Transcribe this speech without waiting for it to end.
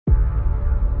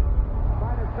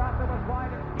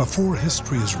Before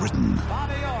history is written,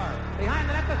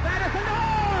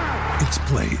 it's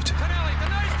played.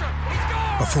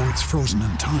 Before it's frozen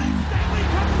in time,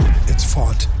 it's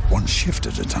fought one shift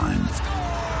at a time.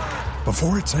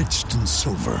 Before it's etched in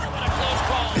silver,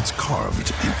 it's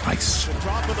carved in ice.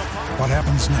 What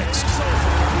happens next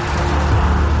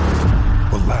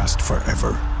will last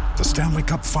forever. The Stanley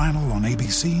Cup Final on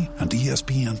ABC and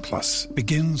ESPN Plus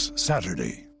begins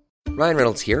Saturday. Ryan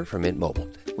Reynolds here from Mint Mobile.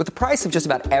 With the price of just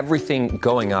about everything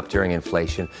going up during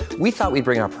inflation, we thought we'd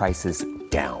bring our prices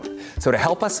down. So to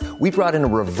help us, we brought in a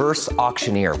reverse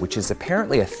auctioneer, which is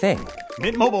apparently a thing.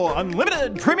 Mint Mobile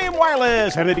Unlimited Premium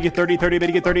Wireless. How to get 30, 30, bit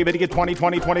to get 30, bit to get 20,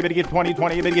 20, 20, bit to get 20,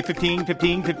 20, bit to get 15,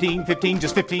 15, 15, 15,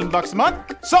 just $15 a month?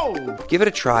 Sold! Give it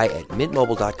a try at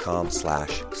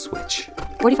mintmobile.com/switch.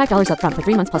 $45 up front for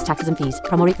 3 months plus taxes and fees.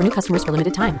 Promo rate for new customers for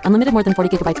limited time. Unlimited more than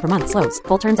 40 gigabytes per month. Slows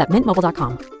full terms at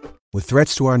mintmobile.com. With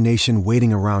threats to our nation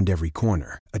waiting around every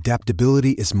corner,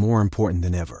 adaptability is more important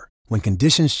than ever. When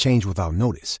conditions change without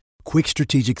notice, quick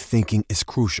strategic thinking is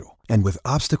crucial. And with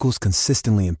obstacles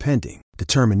consistently impending,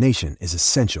 determination is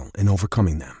essential in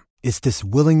overcoming them. It's this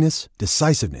willingness,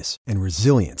 decisiveness, and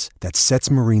resilience that sets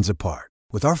Marines apart.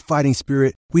 With our fighting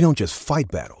spirit, we don't just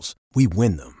fight battles, we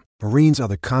win them. Marines are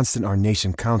the constant our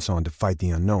nation counts on to fight the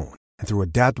unknown. And through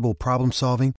adaptable problem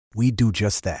solving, we do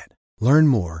just that. Learn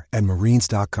more at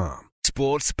marines.com.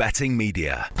 Sports Betting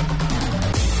Media.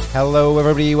 Hello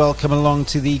everybody, welcome along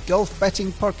to the Golf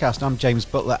Betting Podcast. I'm James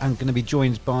Butler. I'm going to be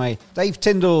joined by Dave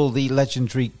Tyndall, the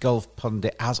legendary golf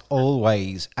pundit, as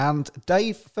always. And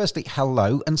Dave, firstly,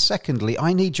 hello. And secondly,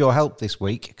 I need your help this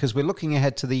week because we're looking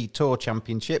ahead to the Tour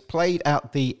Championship, played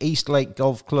at the East Lake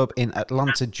Golf Club in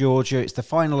Atlanta, Georgia. It's the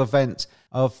final event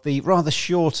of the rather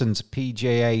shortened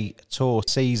PGA Tour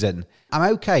season.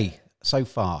 I'm okay so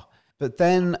far. But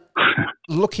then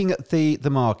looking at the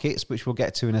markets, which we'll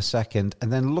get to in a second,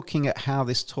 and then looking at how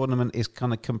this tournament is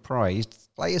kind of comprised,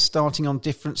 players starting on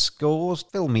different scores,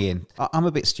 fill me in. I'm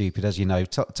a bit stupid, as you know.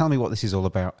 Tell me what this is all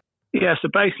about. Yeah, so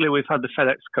basically we've had the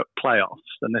FedEx Cup playoffs,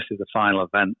 and this is the final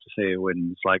event to see who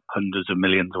wins, like hundreds of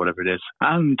millions or whatever it is.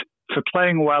 And for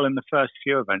playing well in the first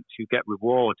few events, you get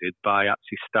rewarded by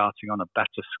actually starting on a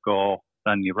better score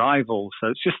than your rivals. So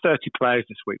it's just 30 players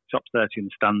this week, top 30 in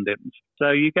the standings. So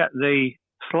you get the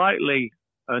slightly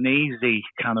uneasy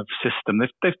kind of system.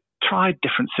 They've tried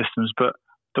different systems, but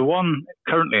the one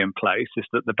currently in place is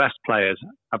that the best players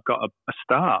have got a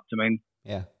start. I mean,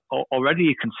 yeah. Already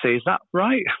you can see, is that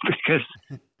right? Because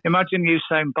imagine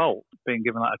Usain Bolt being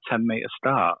given like a 10-metre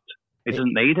start. He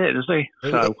doesn't need it, does he?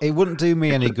 It wouldn't do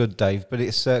me any good, Dave, but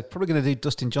it's probably going to do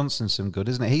Dustin Johnson some good,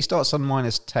 isn't it? He starts on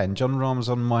 -10, John Rahm's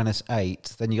on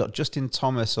 -8, then you got Justin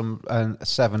Thomas on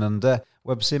 7 under,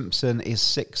 Webb Simpson is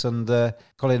 6 under,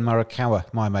 Colin Morikawa,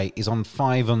 my mate, is on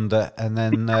 5 under, and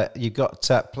then you've got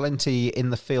plenty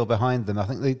in the field behind them. I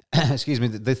think the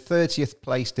 30th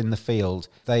placed in the field.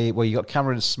 You got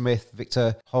Cameron Smith,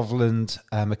 Victor Hovland,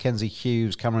 Mackenzie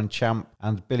Hughes, Cameron Champ,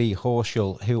 and Billy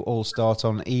Horschel, who all start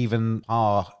on even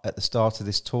par at the start of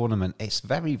this tournament. It's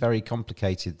very, very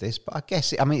complicated, this, but I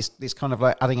guess it's kind of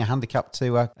like adding a handicap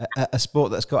to a sport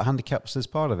that's got handicaps as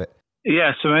part of it.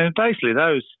 Yeah, so I mean, basically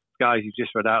those guys you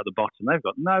just read out at the bottom, they've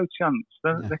got no chance.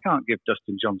 They can't give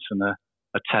Dustin Johnson a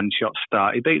 10-shot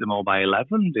start. He beat them all by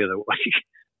 11 the other week.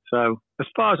 So as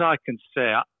far as I can see,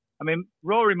 I mean,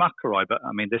 Rory McIlroy, but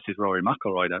I mean, this is Rory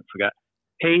McIlroy, don't forget.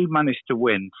 He managed to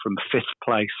win from 5th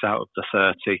place out of the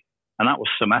 30, and that was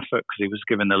some effort because he was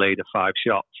giving the leader 5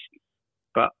 shots.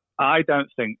 But I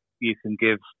don't think you can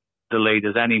give the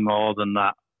leaders any more than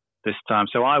that this time.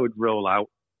 So I would rule out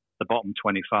the bottom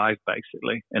 25,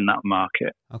 basically, in that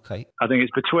market. Okay. I think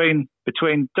it's between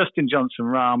Dustin Johnson,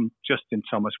 Rahm, Justin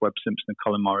Thomas, Webb Simpson, and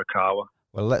Colin Morikawa.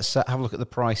 Well, let's have a look at the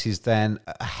prices then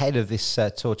ahead of this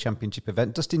Tour Championship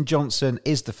event. Dustin Johnson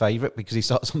is the favourite because he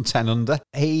starts on 10 under.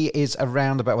 He is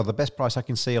around about, well, the best price I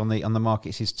can see on the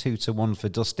markets is 2-1 for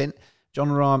Dustin. John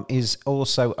Rahm is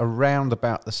also around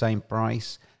about the same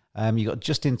price. You've got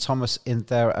Justin Thomas in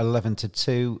there at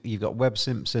 11-2. You've got Webb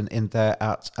Simpson in there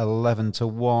at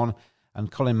 11-1. And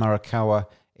Colin Morikawa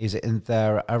is in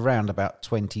there around about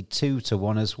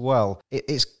 22-1 as well.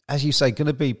 It's, as you say, going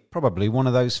to be probably one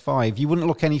of those 5. You wouldn't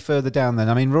look any further down then.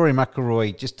 I mean, Rory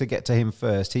McIlroy, just to get to him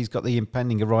first, he's got the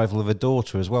impending arrival of a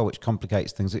daughter as well, which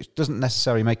complicates things. It doesn't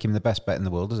necessarily make him the best bet in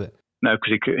the world, does it? No,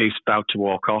 because he's about to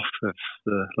walk off if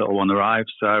the little one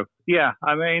arrives. So, yeah,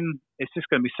 I mean, it's just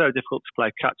going to be so difficult to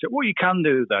play catch-up. What you can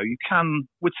do, though, you can,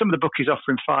 with some of the bookies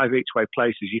offering 5 each-way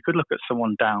places, you could look at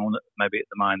someone down maybe at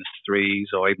the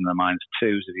 -3s or even the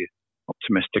 -2s if you're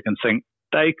optimistic and think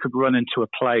they could run into a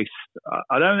place.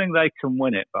 I don't think they can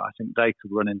win it, but I think they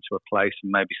could run into a place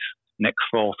and maybe nick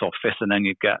 4th or 5th, and then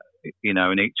you'd get,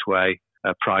 in each way,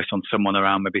 a price on someone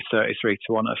around maybe 33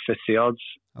 to 1 at 50 odds.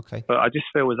 Okay. But I just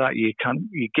feel with that,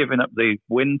 you're giving up the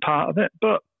win part of it.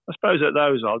 But I suppose at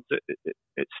those odds,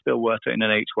 it's still worth it in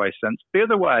an each way sense. The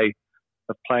other way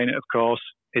of playing it, of course,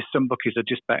 is some bookies are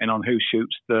just betting on who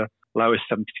shoots the lowest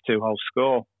 72-hole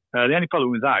score. The only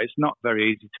problem with that, it's not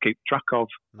very easy to keep track of.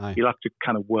 No. You'll have to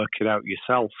kind of work it out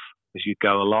yourself as you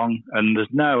go along. And there's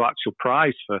no actual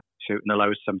prize for shooting the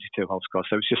lowest 72-hole score.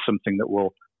 So it's just something that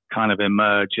will kind of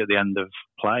emerge at the end of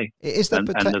play, end of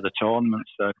the tournament.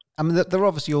 So I mean, they're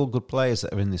obviously all good players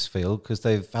that are in this field because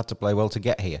they've had to play well to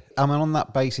get here. I mean, on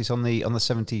that basis, on the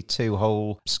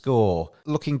 72-hole score,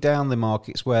 looking down the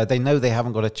markets where they know they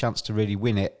haven't got a chance to really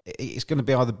win it, it's going to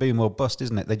be either boom or bust,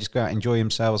 isn't it? They just go out, enjoy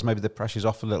themselves, maybe the pressure's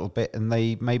off a little bit, and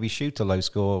they maybe shoot a low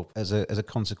score as a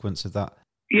consequence of that.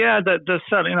 Yeah, there's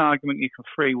certainly an argument you can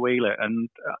freewheel it. And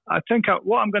I think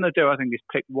what I'm going to do, is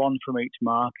pick one from each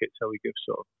market so we give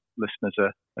sort of listeners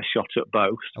a shot at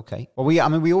both. Okay. Well, we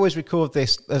always record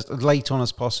this as late on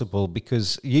as possible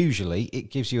because usually it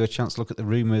gives you a chance to look at the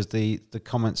rumours, the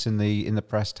comments in the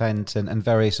press tent and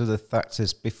various other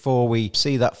factors before we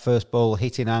see that first ball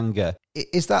hit in anger.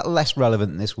 Is that less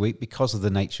relevant this week because of the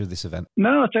nature of this event?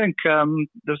 No, I think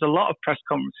there's a lot of press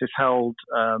conferences held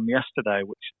yesterday,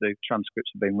 which the transcripts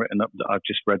have been written up that I've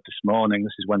just read this morning.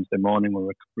 This is Wednesday morning.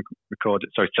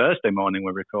 Thursday morning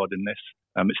we're recording this.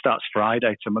 It starts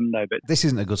Friday to Monday. But this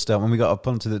isn't a good start when we got a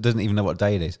punter that doesn't even know what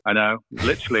day it is. I know,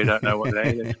 literally don't know what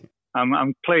day it is.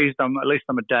 I'm pleased. At least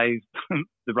I'm a day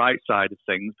the right side of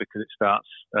things because it starts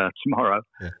tomorrow,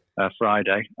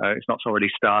 Friday. It's not already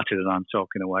started, and I'm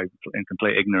talking away in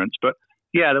complete ignorance. But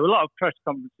yeah, there were a lot of press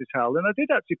conferences held, and I did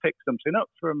actually pick something up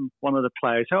from one of the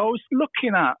players who I was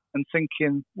looking at and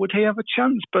thinking, would he have a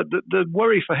chance? But the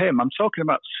worry for him, I'm talking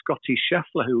about Scotty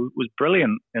Scheffler, who was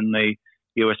brilliant in the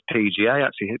USPGA.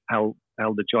 Actually held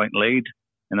the joint lead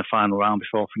in the final round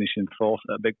before finishing 4th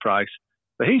at a big price.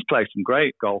 But he's played some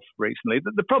great golf recently.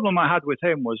 The problem I had with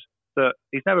him was that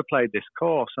he's never played this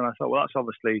course. And I thought, well, that's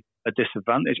obviously a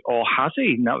disadvantage. Or has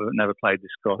he never played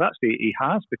this course? Actually, he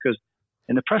has, because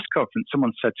in the press conference,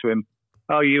 someone said to him,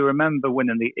 oh, you remember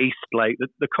winning the Eastlake?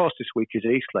 The course this week is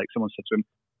Eastlake. Someone said to him,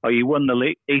 oh, you won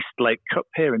the Eastlake Cup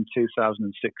here in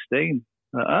 2016.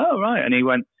 Oh, right. And he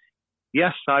went,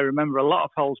 yes, I remember a lot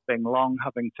of holes being long,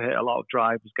 having to hit a lot of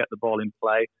drivers, get the ball in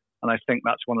play. And I think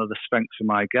that's one of the strengths of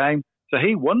my game. So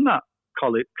he won that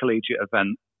collegiate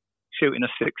event shooting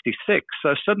a 66.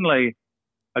 So suddenly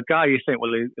a guy you think,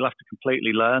 well, he'll have to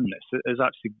completely learn this, has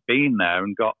actually been there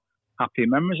and got happy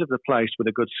memories of the place with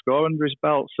a good score under his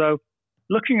belt. So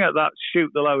looking at that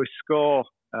shoot the lowest score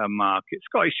market,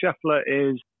 Scotty Scheffler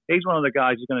he's one of the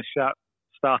guys who's going to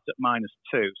start at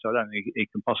 -2. So I don't think he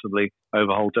can possibly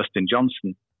overhaul Dustin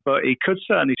Johnson. But he could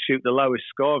certainly shoot the lowest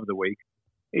score of the week.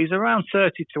 He's around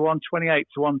 30 to 1, 28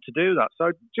 to 1 to do that.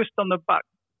 So just on the back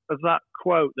of that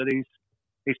quote that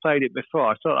he's played it before,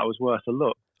 I thought that was worth a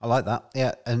look. I like that,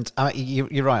 yeah. And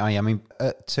you're right, I mean,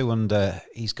 at 2 under,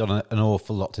 he's got an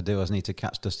awful lot to do, hasn't he, to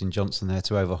catch Dustin Johnson there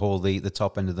to overhaul the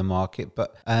top end of the market.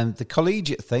 But the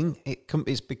collegiate thing,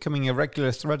 it's becoming a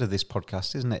regular thread of this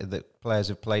podcast, isn't it? That players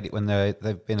have played it when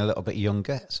they've been a little bit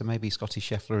younger. So maybe Scotty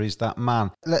Scheffler is that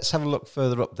man. Let's have a look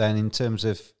further up then in terms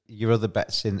of your other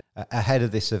bets in ahead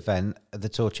of this event, the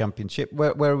Tour Championship.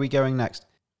 Where are we going next?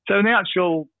 So in the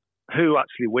actual who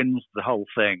actually wins the whole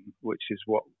thing, which is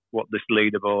what this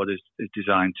leaderboard is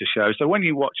designed to show. So when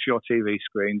you watch your TV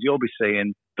screens, you'll be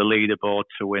seeing the leaderboard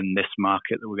to win this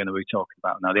market that we're going to be talking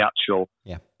about now, the actual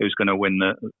who's going to win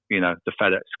the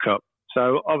FedEx Cup.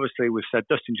 So obviously we've said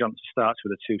Dustin Johnson starts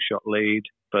with a 2-shot lead,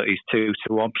 but he's 2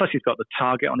 to 1. Plus he's got the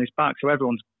target on his back, so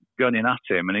everyone's gunning at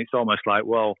him, and it's almost like,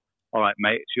 well, all right,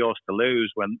 mate, it's yours to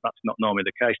lose, when that's not normally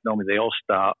the case. Normally they all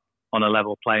start on a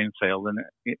level playing field, and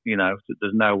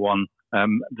there's no one.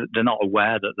 They're not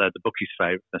aware that they're the bookies'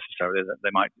 favourites necessarily. That they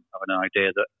might have an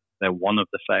idea that they're one of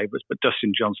the favourites, but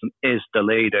Dustin Johnson is the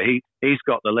leader. He's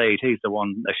got the lead. He's the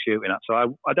one they're shooting at. So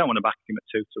I don't want to back him at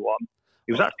 2 to 1.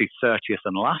 He was actually 30th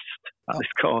and last at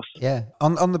this course. Yeah,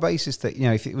 on the basis that,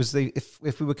 if it was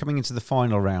if we were coming into the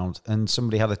final round and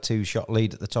somebody had a 2-shot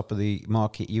lead at the top of the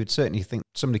market, you would certainly think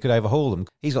somebody could overhaul them.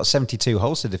 He's got 72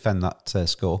 holes to defend that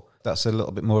score. That's a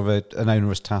little bit more of an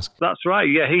onerous task. That's right.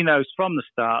 Yeah, he knows from the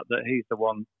start that he's the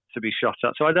one to be shot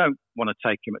at. So I don't want to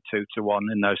take him at 2 to 1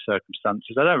 in those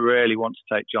circumstances. I don't really want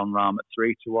to take Jon Rahm at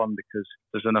 3 to 1 because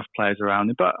there's enough players around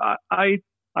him. But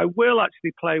I will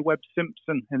actually play Webb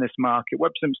Simpson in this market.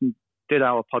 Webb Simpson did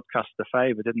our podcast a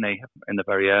favour, didn't he, in the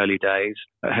very early days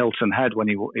at Hilton Head when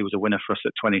he was a winner for us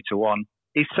at 20 to 1.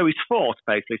 He's 4th,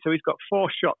 basically. So he's got 4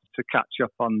 shots to catch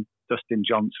up on Dustin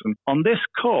Johnson. On this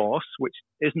course, which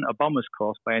isn't a bomber's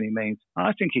course by any means,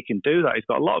 I think he can do that. He's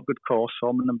got a lot of good course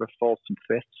form, a number of fourths and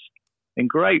fifths. In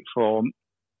great form,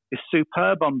 is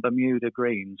superb on Bermuda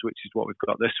greens, which is what we've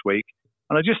got this week.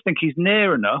 And I just think he's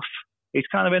near enough. He's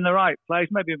kind of in the right place,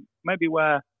 maybe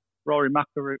where Rory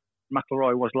McIlroy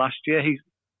was last year.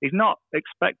 He's not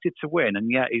expected to win, and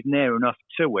yet he's near enough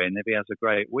to win if he has a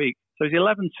great week. So he's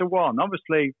 11-1.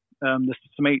 Obviously, there's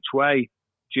some each way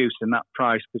juice in that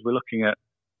price because we're looking at,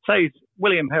 say,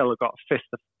 William Hill got fifth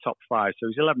of top five, so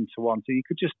he's 11-1. So you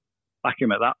could just back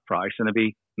him at that price, and if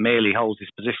he merely holds his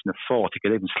position of fourth, he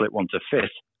could even slip one to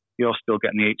fifth. You're still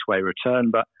getting the each way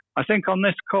return. But I think on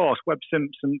this course, Webb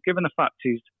Simpson, given the fact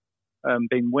he's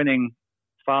been winning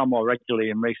far more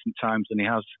regularly in recent times than he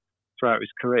has throughout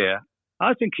his career,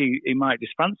 I think he might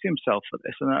just fancy himself for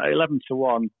this. And at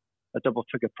 11-1, a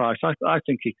double-figure price, I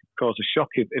think he could cause a shock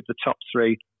if the top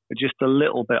three are just a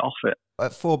little bit off it.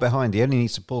 At four behind, he only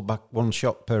needs to pull back one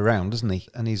shot per round, doesn't he?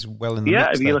 And he's well in the mix. Yeah,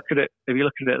 if you look at it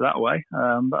that way.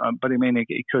 But I mean,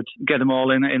 he could get them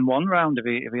all in one round if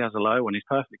he has a low one. He's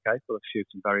perfectly capable of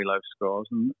shooting very low scores.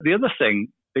 And the other thing,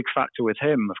 big factor with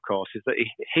him, of course, is that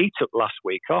he took last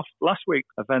week off. Last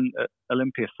week's event at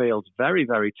Olympia Fields, very,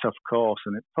 very tough course,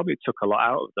 and it probably took a lot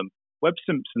out of them. Webb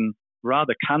Simpson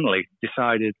rather cannily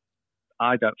decided,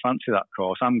 I don't fancy that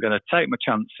course. I'm going to take my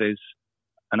chances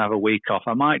and have a week off.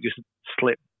 I might just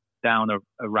slip down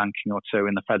a ranking or two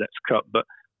in the FedEx Cup, but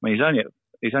I mean,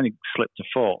 he's only slipped to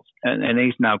fourth, and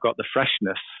he's now got the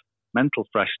freshness, mental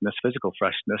freshness, physical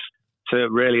freshness to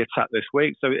really attack this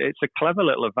week. So it's a clever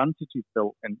little advantage he's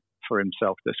built in for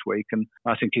himself this week, and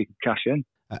I think he could cash in.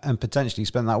 And potentially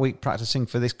spend that week practicing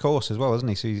for this course as well, isn't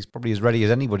he? So he's probably as ready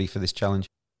as anybody for this challenge.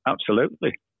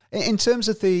 Absolutely. In terms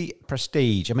of the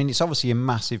prestige, I mean, it's obviously a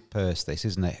massive purse, this,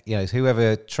 isn't it? You know,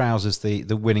 whoever trousers the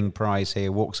winning prize here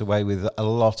walks away with a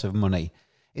lot of money.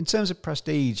 In terms of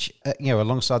prestige,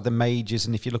 alongside the majors,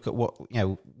 and if you look at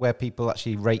where people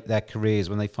actually rate their careers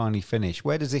when they finally finish,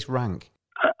 where does this rank?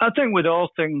 I think with all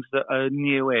things that are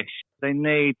newish, they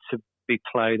need to be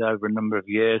played over a number of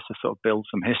years to sort of build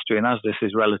some history. And as this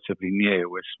is relatively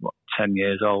new, it's 10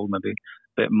 years old, maybe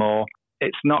a bit more.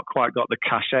 It's not quite got the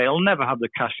cachet. It'll never have the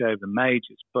cachet of the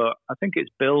majors, but I think it's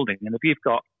building. And if you've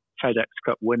got FedEx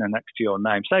Cup winner next to your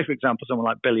name, say, for example, someone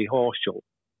like Billy Horschel,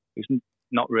 who's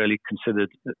not really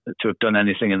considered to have done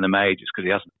anything in the majors because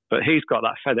he hasn't, but he's got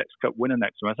that FedEx Cup winner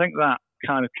next to him. I think that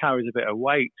kind of carries a bit of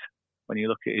weight when you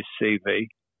look at his CV.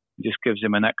 It just gives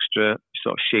him an extra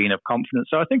sort of sheen of confidence.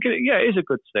 So I think it is a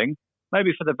good thing.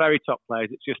 Maybe for the very top players,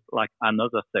 it's just like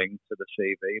another thing to the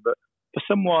CV. But for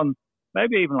someone,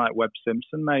 maybe even like Webb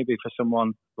Simpson, maybe for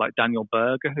someone like Daniel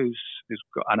Berger, who's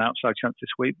got an outside chance this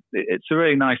week, it's a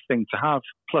really nice thing to have.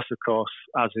 Plus, of course,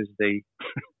 as is the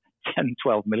 10,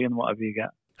 12 million, whatever you get.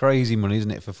 Crazy money,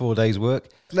 isn't it, for 4 days' work?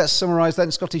 Let's summarise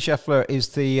then. Scotty Scheffler is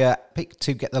the pick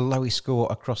to get the lowest score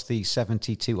across the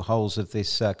 72 holes of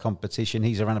this competition.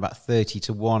 He's around about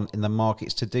 30-1 in the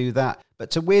markets to do that. But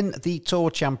to win the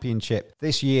Tour Championship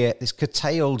this year, this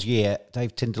curtailed year,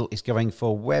 Dave Tyndall is going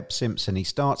for Webb Simpson. He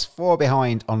starts 4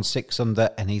 behind on 6 under,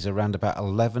 and he's around about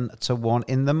 11-1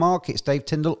 in the markets. Dave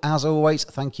Tyndall, as always,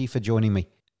 thank you for joining me.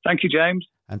 Thank you, James.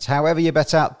 And however you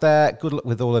bet out there, good luck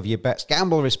with all of your bets.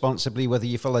 Gamble responsibly, whether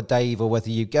you follow Dave or whether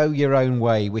you go your own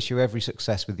way. Wish you every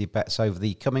success with your bets over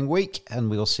the coming week, and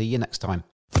we'll see you next time.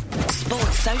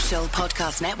 Sports Social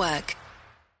Podcast Network.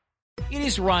 It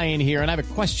is Ryan here, and I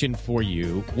have a question for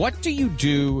you. What do you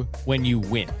do when you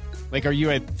win? Like, are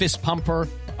you a fist pumper,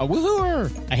 a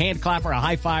woohooer, a hand clapper, a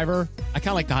high fiver? I kind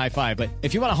of like the high five, but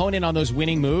if you want to hone in on those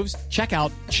winning moves, check out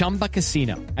Chumba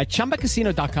Casino. At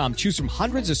ChumbaCasino.com, choose from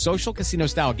hundreds of social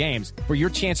casino-style games for your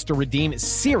chance to redeem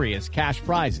serious cash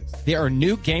prizes. There are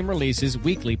new game releases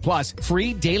weekly, plus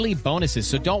free daily bonuses,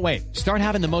 so don't wait. Start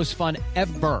having the most fun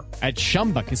ever at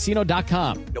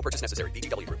ChumbaCasino.com. No purchase necessary.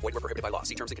 VGW Group. Void where prohibited by law.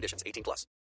 See terms and conditions. 18+.